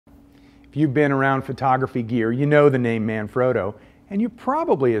If you've been around photography gear, you know the name Manfrotto, and you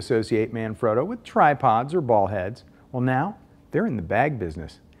probably associate Manfrotto with tripods or ball heads. Well, now they're in the bag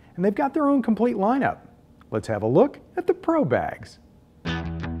business, and they've got their own complete lineup. Let's have a look at the Pro Bags.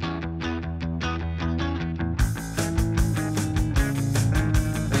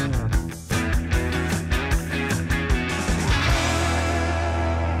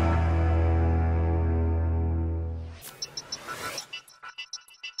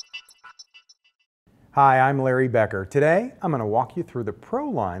 Hi, I'm Larry Becker. Today, I'm going to walk you through the Pro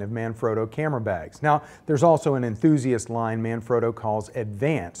line of Manfrotto camera bags. Now, there's also an enthusiast line Manfrotto calls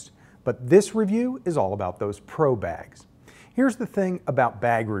Advanced, but this review is all about those Pro bags. Here's the thing about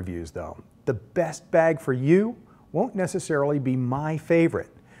bag reviews though. The best bag for you won't necessarily be my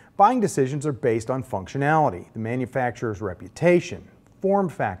favorite. Buying decisions are based on functionality, the manufacturer's reputation, form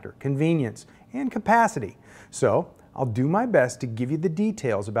factor, convenience, and capacity. So, I'll do my best to give you the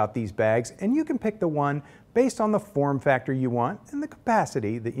details about these bags, and you can pick the one based on the form factor you want and the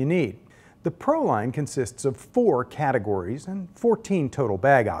capacity that you need. The Pro line consists of 4 categories and 14 total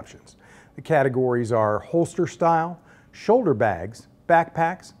bag options. The categories are holster style, shoulder bags,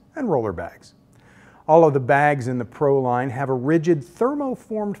 backpacks, and roller bags. All of the bags in the Pro line have a rigid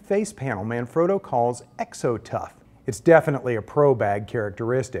thermoformed face panel Manfrotto calls exo-tough. It's definitely a Pro bag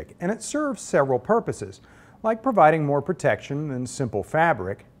characteristic, and it serves several purposes, like providing more protection than simple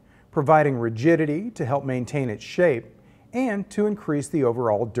fabric, providing rigidity to help maintain its shape, and to increase the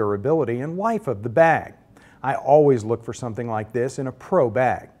overall durability and life of the bag. I always look for something like this in a Pro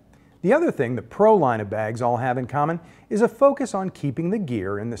bag. The other thing the Pro line of bags all have in common is a focus on keeping the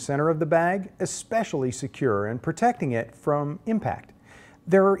gear in the center of the bag especially secure and protecting it from impact.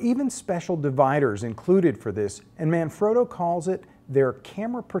 There are even special dividers included for this, and Manfrotto calls it their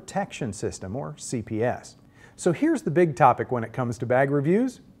Camera Protection System, or CPS. So here's the big topic when it comes to bag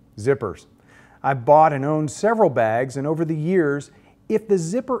reviews: zippers. I've bought and owned several bags, and over the years, if the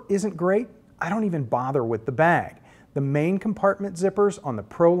zipper isn't great, I don't even bother with the bag. The main compartment zippers on the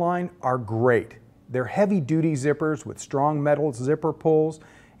Pro line are great. They're heavy-duty zippers with strong metal zipper pulls,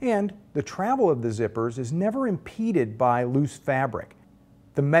 and the travel of the zippers is never impeded by loose fabric.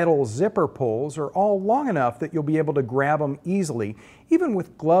 The metal zipper pulls are all long enough that you'll be able to grab them easily, even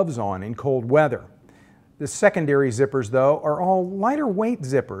with gloves on in cold weather. The secondary zippers, though, are all lighter weight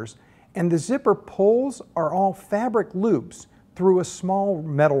zippers, and the zipper pulls are all fabric loops through a small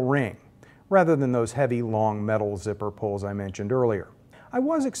metal ring, rather than those heavy, long metal zipper pulls I mentioned earlier. I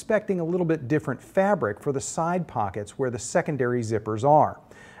was expecting a little bit different fabric for the side pockets where the secondary zippers are.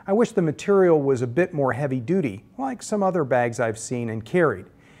 I wish the material was a bit more heavy-duty, like some other bags I've seen and carried.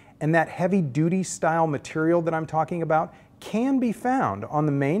 And that heavy-duty style material that I'm talking about can be found on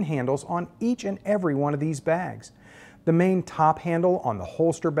the main handles on each and every one of these bags. The main top handle on the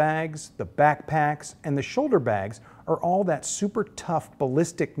holster bags, the backpacks, and the shoulder bags are all that super tough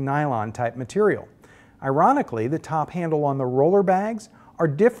ballistic nylon type material. Ironically, the top handle on the roller bags are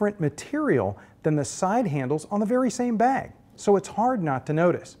different material than the side handles on the very same bag, so it's hard not to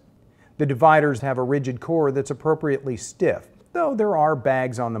notice. The dividers have a rigid core that's appropriately stiff, though there are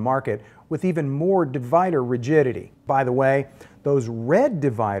bags on the market with even more divider rigidity. By the way, those red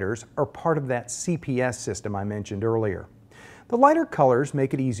dividers are part of that CPS system I mentioned earlier. The lighter colors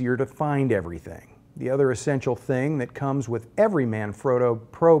make it easier to find everything. The other essential thing that comes with every Manfrotto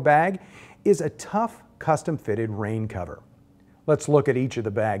Pro bag is a tough, custom-fitted rain cover. Let's look at each of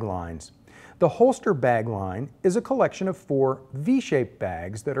the bag lines. The holster bag line is a collection of 4 V-shaped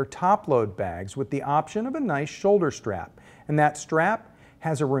bags that are top-load bags with the option of a nice shoulder strap, and that strap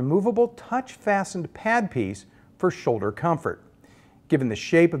has a removable touch-fastened pad piece for shoulder comfort. Given the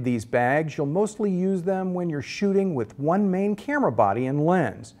shape of these bags, you'll mostly use them when you're shooting with one main camera body and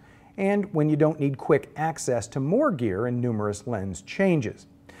lens, and when you don't need quick access to more gear and numerous lens changes.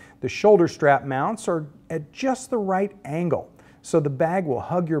 The shoulder strap mounts are at just the right angle, so the bag will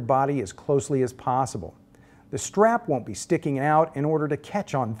hug your body as closely as possible. The strap won't be sticking out in order to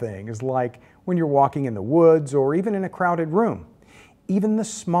catch on things like when you're walking in the woods or even in a crowded room. Even the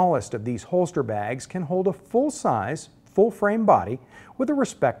smallest of these holster bags can hold a full-size, full-frame body with a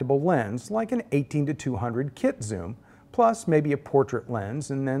respectable lens like an 18-200 kit zoom, plus maybe a portrait lens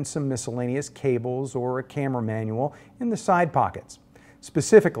and then some miscellaneous cables or a camera manual in the side pockets.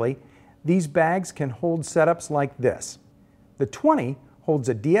 Specifically, these bags can hold setups like this. The 20 holds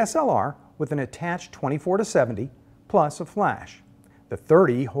a DSLR with an attached 24-70 plus a flash. The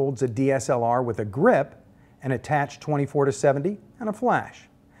 30 holds a DSLR with a grip, an attached 24-70 and a flash.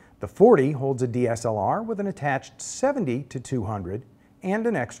 The 40 holds a DSLR with an attached 70-200 and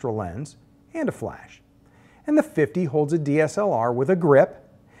an extra lens and a flash. And the 50 holds a DSLR with a grip,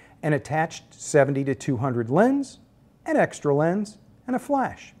 an attached 70 to 200 lens, an extra lens, and a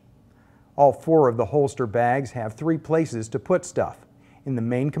flash. All 4 of the holster bags have 3 places to put stuff: in the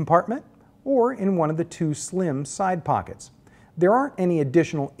main compartment or in one of the 2 slim side pockets. There aren't any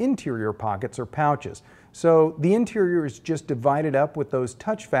additional interior pockets or pouches, so the interior is just divided up with those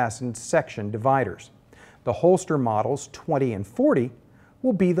touch-fastened section dividers. The holster models 20 and 40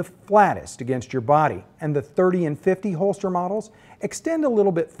 will be the flattest against your body, and the 30 and 50 holster models extend a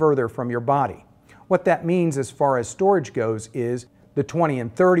little bit further from your body. What that means as far as storage goes is the 20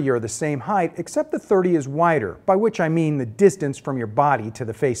 and 30 are the same height, except the 30 is wider, by which I mean the distance from your body to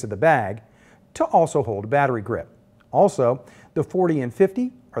the face of the bag, to also hold a battery grip. Also, the 40 and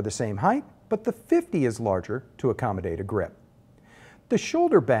 50 are the same height, but the 50 is larger to accommodate a grip. The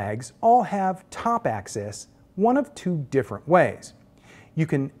shoulder bags all have top access one of 2 different ways. You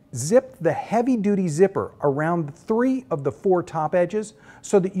can zip the heavy-duty zipper around 3 of the 4 top edges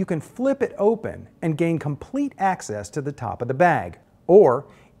so that you can flip it open and gain complete access to the top of the bag. Or,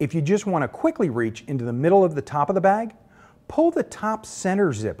 if you just want to quickly reach into the middle of the top of the bag, pull the top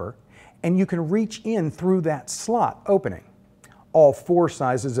center zipper and you can reach in through that slot opening. All 4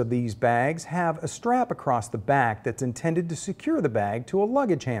 sizes of these bags have a strap across the back that's intended to secure the bag to a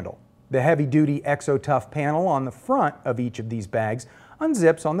luggage handle. The heavy-duty exo-tough panel on the front of each of these bags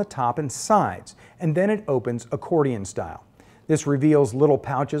unzips on the top and sides, and then it opens accordion style. This reveals little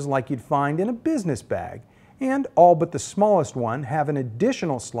pouches like you'd find in a business bag, and all but the smallest one have an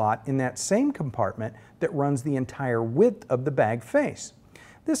additional slot in that same compartment that runs the entire width of the bag face.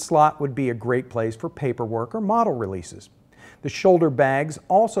 This slot would be a great place for paperwork or model releases. The shoulder bags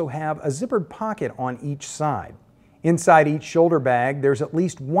also have a zippered pocket on each side. Inside each shoulder bag, there's at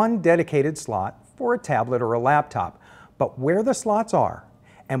least 1 dedicated slot for a tablet or a laptop, but where the slots are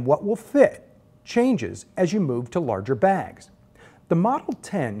and what will fit changes as you move to larger bags. The Model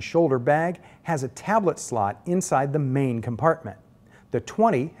 10 shoulder bag has a tablet slot inside the main compartment. The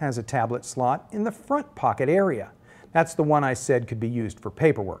 20 has a tablet slot in the front pocket area. That's the one I said could be used for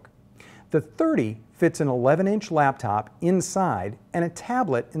paperwork. The 30 fits an 11-inch laptop inside and a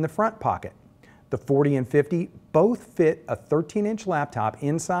tablet in the front pocket. The 40 and 50 both fit a 13-inch laptop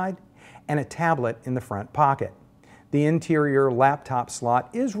inside and a tablet in the front pocket. The interior laptop slot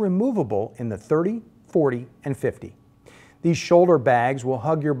is removable in the 30, 40, and 50. These shoulder bags will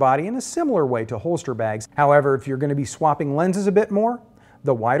hug your body in a similar way to holster bags. However, if you're going to be swapping lenses a bit more,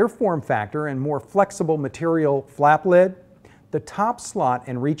 the wider form factor and more flexible material flap lid, the top slot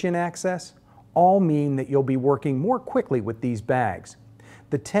and reach-in access all mean that you'll be working more quickly with these bags.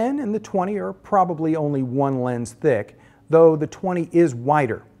 The 10 and the 20 are probably only 1 lens thick, though the 20 is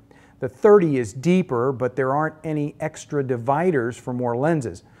wider. The 30 is deeper, but there aren't any extra dividers for more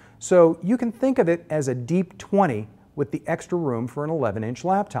lenses. So you can think of it as a deep 20 with the extra room for an 11-inch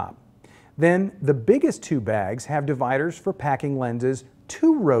laptop. Then the biggest 2 bags have dividers for packing lenses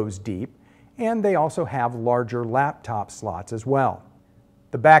 2 rows deep, and they also have larger laptop slots as well.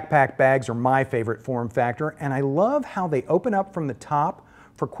 The backpack bags are my favorite form factor, and I love how they open up from the top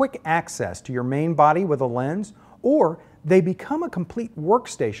for quick access to your main body with a lens, or they become a complete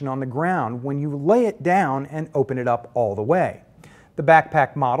workstation on the ground when you lay it down and open it up all the way. The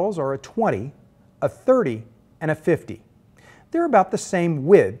backpack models are a 20, a 30, and a 50. They're about the same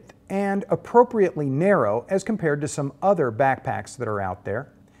width and appropriately narrow as compared to some other backpacks that are out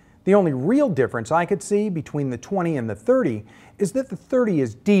there. The only real difference I could see between the 20 and the 30 is that the 30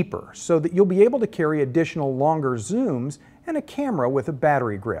 is deeper, so that you'll be able to carry additional longer zooms and a camera with a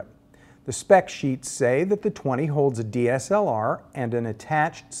battery grip. The spec sheets say that the 20 holds a DSLR and an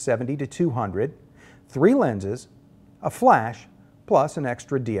attached 70 to 200, 3 lenses, a flash, plus an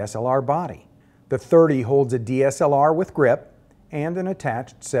extra DSLR body. The 30 holds a DSLR with grip and an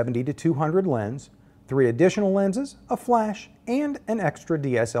attached 70 to 200 lens, 3 additional lenses, a flash, and an extra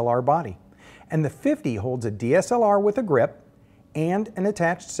DSLR body. And the 50 holds a DSLR with a grip and an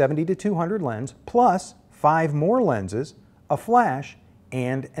attached 70 to 200 lens, plus 5 more lenses, a flash,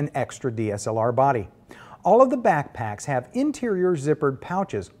 and an extra DSLR body. All of the backpacks have interior zippered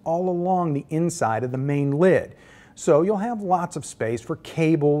pouches all along the inside of the main lid, so you'll have lots of space for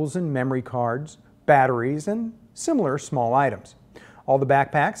cables and memory cards, batteries, and similar small items. All the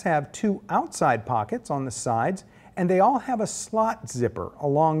backpacks have 2 outside pockets on the sides, and they all have a slot zipper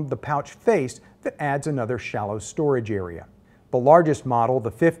along the pouch face that adds another shallow storage area. The largest model,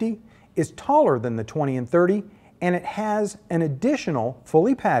 the 50, is taller than the 20 and 30, and it has an additional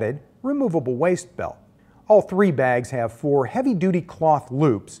fully padded, removable waist belt. All 3 bags have 4 heavy-duty cloth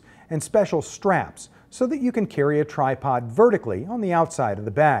loops and special straps so that you can carry a tripod vertically on the outside of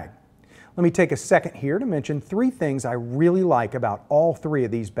the bag. Let me take a second here to mention 3 things I really like about all 3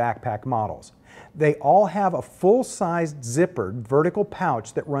 of these backpack models. They all have a full-sized zippered vertical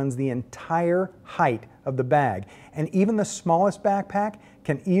pouch that runs the entire height of the bag, and even the smallest backpack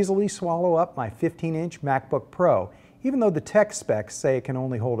can easily swallow up my 15-inch MacBook Pro, even though the tech specs say it can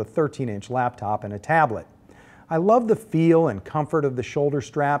only hold a 13-inch laptop and a tablet. I love the feel and comfort of the shoulder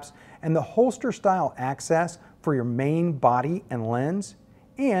straps and the holster-style access for your main body and lens,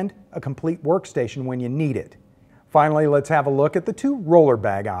 and a complete workstation when you need it. Finally, let's have a look at the 2 roller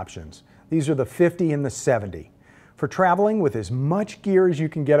bag options. These are the 50 and the 70. For traveling with as much gear as you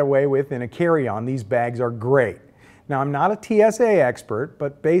can get away with in a carry-on, these bags are great. Now, I'm not a TSA expert,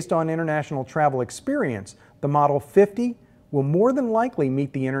 but based on international travel experience, the Model 50 will more than likely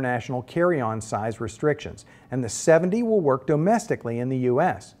meet the international carry-on size restrictions, and the 70 will work domestically in the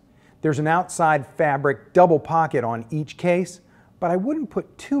US. There's an outside fabric double pocket on each case, but I wouldn't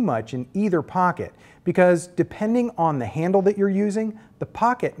put too much in either pocket because depending on the handle that you're using, the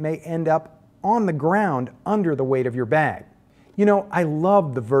pocket may end up on the ground under the weight of your bag. You know, I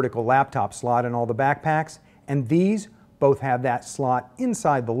love the vertical laptop slot in all the backpacks, and these both have that slot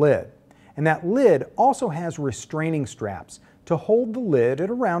inside the lid. And that lid also has restraining straps to hold the lid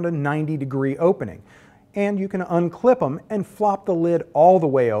at around a 90-degree opening. And you can unclip them and flop the lid all the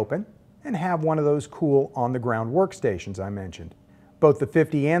way open and have one of those cool on-the-ground workstations I mentioned. Both the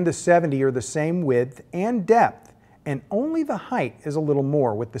 50 and the 70 are the same width and depth, and only the height is a little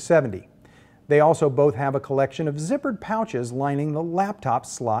more with the 70. They also both have a collection of zippered pouches lining the laptop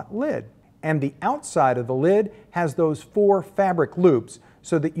slot lid. And the outside of the lid has those 4 fabric loops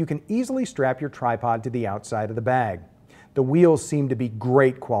so that you can easily strap your tripod to the outside of the bag. The wheels seem to be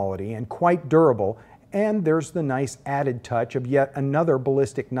great quality and quite durable, and there's the nice added touch of yet another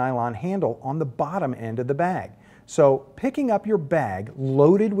ballistic nylon handle on the bottom end of the bag. So picking up your bag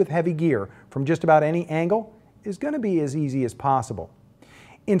loaded with heavy gear from just about any angle is going to be as easy as possible.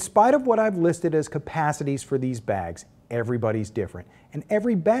 In spite of what I've listed as capacities for these bags, everybody's different, and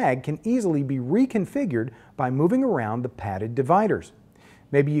every bag can easily be reconfigured by moving around the padded dividers.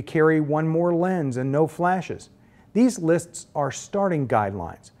 Maybe you carry one more lens and no flashes. These lists are starting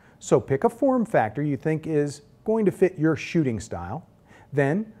guidelines, so pick a form factor you think is going to fit your shooting style.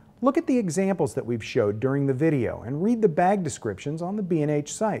 Then look at the examples that we've showed during the video and read the bag descriptions on the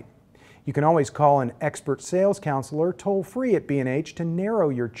B&H site. You can always call an expert sales counselor toll-free at B&H to narrow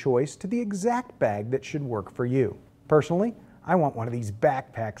your choice to the exact bag that should work for you. Personally, I want one of these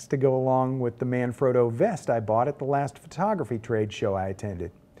backpacks to go along with the Manfrotto vest I bought at the last photography trade show I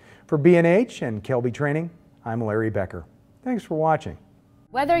attended. For B&H and Kelby Training, I'm Larry Becker. Thanks for watching.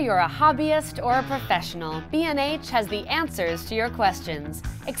 Whether you're a hobbyist or a professional, B&H has the answers to your questions.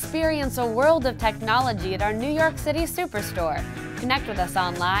 Experience a world of technology at our New York City Superstore. Connect with us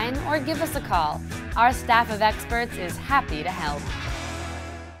online or give us a call. Our staff of experts is happy to help.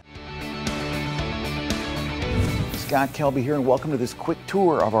 Scott Kelby here, and welcome to this quick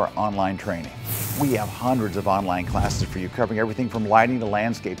tour of our online training. We have hundreds of online classes for you covering everything from lighting to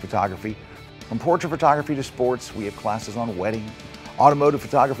landscape photography. From portrait photography to sports, we have classes on wedding, automotive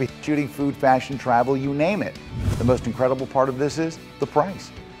photography, shooting, food, fashion, travel, you name it. The most incredible part of this is the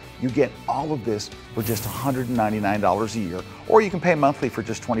price. You get all of this for just $199 a year, or you can pay monthly for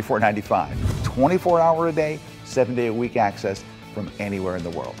just $24.95. 24-hour a day, 7-day a week access from anywhere in the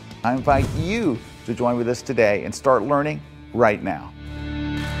world. I invite you to join with us today and start learning right now.